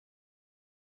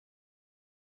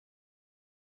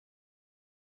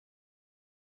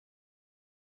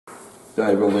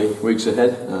Dave, on the weeks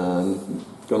ahead,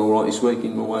 gone all right this week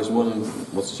in more ways than one, and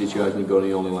what's the situation you've got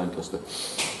in Ollie Lancaster?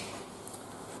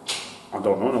 I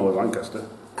don't know Ollie Lancaster,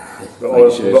 but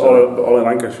Ollie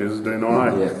Lancaster's doing all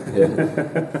right.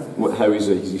 Yeah. How is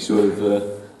he? Is he sort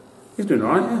of... He's doing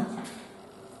all right, yeah.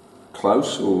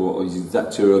 Close, or is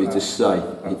that too early to say?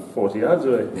 40 yards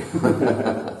away.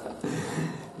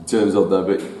 In terms of that,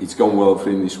 but it's gone well for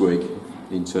him this week,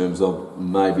 in terms of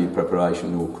maybe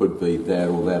preparation, or could be there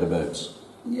or thereabouts.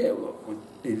 Yeah, well,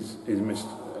 he's missed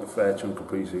a fair chunk of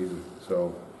pre-season,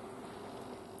 so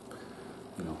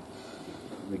you know,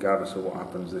 regardless of what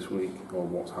happens this week or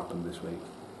what's happened this week,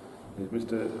 he's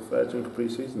missed a fair chunk of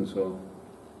pre-season. So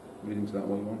read into that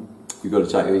what you want. You've got to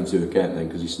take it into account then,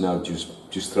 because it's now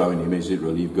just throwing him, is it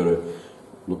really? You've got to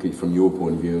look at it from your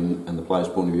point of view and the player's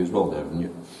point of view as well, haven't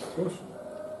you? Of course.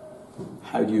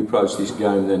 How do you approach this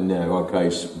game then now? Okay,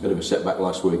 it's a bit of a setback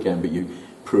last weekend, but you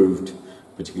proved,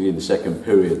 particularly in the second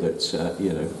period, that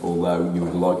you know, although you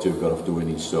would like to have got off to a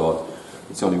winning start,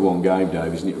 it's only one game,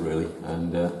 Dave, isn't it really?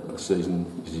 And a season,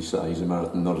 as you say, is a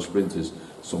marathon, not a sprint, as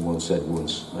someone said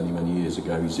once, many years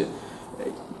ago. Is it?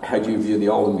 How do you view the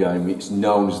Oldham game? It's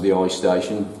known as the ice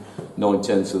station.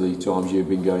 9/10 of the times you've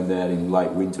been going there in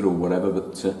late winter or whatever,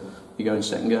 but you're going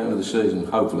second game of the season.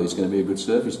 Hopefully, it's going to be a good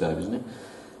surface, Dave, isn't it?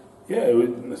 Yeah,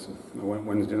 listen, I went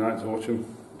Wednesday night to watch him,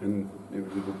 and it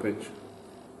was a good pitch.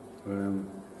 So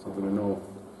there were no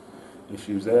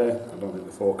issues there. I don't think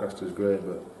the forecast is great,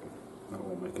 but that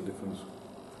won't make a difference.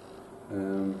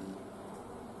 Well,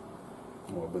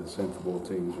 it'll be the same for both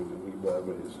teams,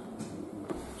 whatever it is,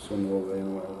 sun or rain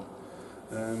or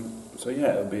whatever. So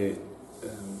yeah, it'll be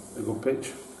a good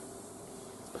pitch.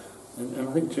 And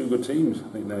I think two good teams. I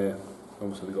think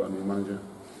obviously they got a new manager,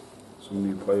 some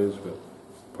new players, but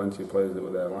plenty of players that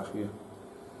were there last year.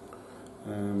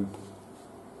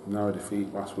 Now a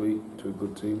defeat last week to a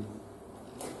good team.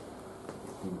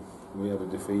 We had a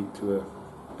defeat to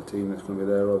a team that's going to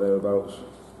be there or thereabouts,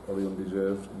 probably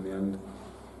undeserved in the end.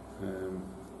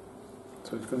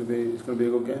 So it's going to be a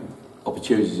good game.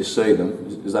 Opportunity to see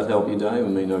them. Does that help you, Dave? I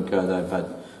mean, okay, they've had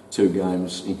two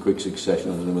games in quick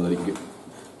succession. I don't know whether it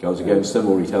goes against them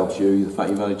or it helps you, the fact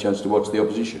you've had a chance to watch the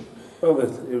opposition. Well,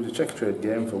 it was a check trade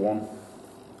game for one.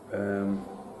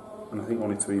 And I think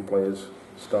only 3 players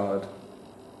started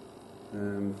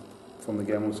from the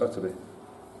game on Saturday.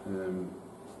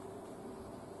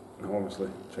 Now obviously,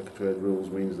 check trade rules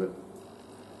means that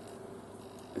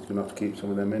it's going to have to keep some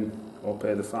of them in or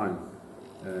pay the fine.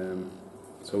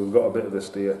 So we've got a bit of a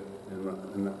steer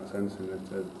in that sense, in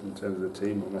terms of the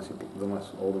team, unless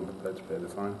Oldham are prepared to pay the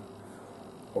fine.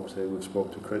 Obviously, we've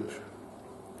spoke to Crewe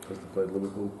because they played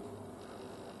Liverpool.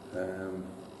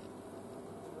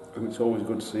 And it's always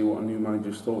good to see what a new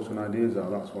manager's thoughts and ideas are.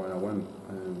 That's why I went.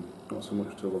 Not so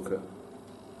much to look at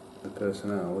the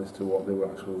personnel, as to what they were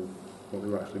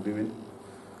actually doing,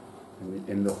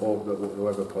 in the hope that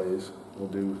whoever plays will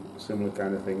do similar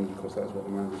kind of things, because that's what the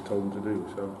manager's told them to do.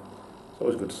 So it's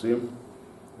always good to see them.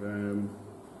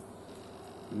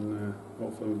 And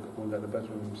hopefully we'll get the better of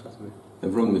them Saturday.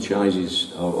 They've rung the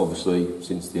changes, obviously,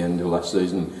 since the end of last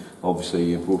season.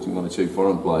 Obviously, importing 1 or 2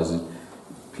 foreign players.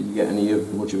 Can you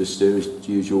get much of a steer,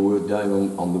 to use your word, Dave,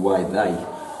 on the way they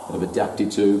have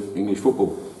adapted to English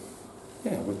football?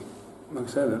 Yeah, but like I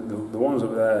said, the ones that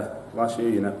were there last year,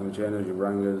 your Nepomukhenas, your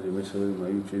Brangas, your Misalu,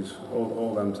 Mayuchis,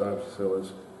 all them types of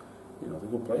sellers, you know,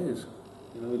 they're good players.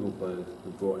 You know, they're good players.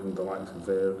 We've brought in the likes of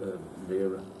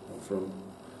Vera up front,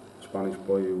 Spanish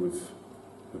boy who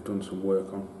we've done some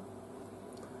work on.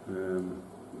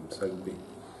 Segby,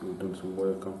 we've done some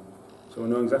work on. So we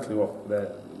know exactly what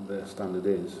their standard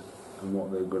is and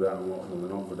what they're good at and what they're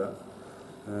not good at.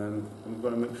 And we've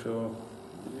got to make sure,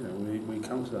 you know, we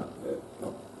counter that.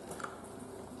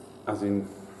 As in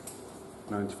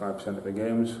 95% of the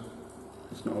games,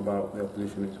 it's not about the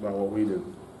opposition, it's about what we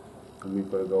do. And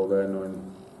we've got to go there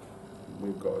knowing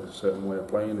we've got a certain way of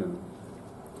playing, and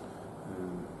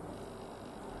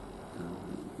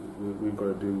we've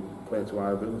got to play to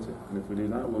our ability. And if we do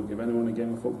that, we'll give anyone a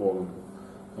game of football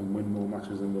and win more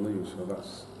matches than we lose. So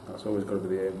that's always got to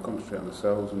be the aim. Concentrate on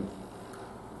ourselves and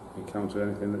counter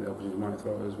anything that the opposition might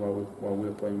throw at us while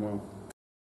we're playing well.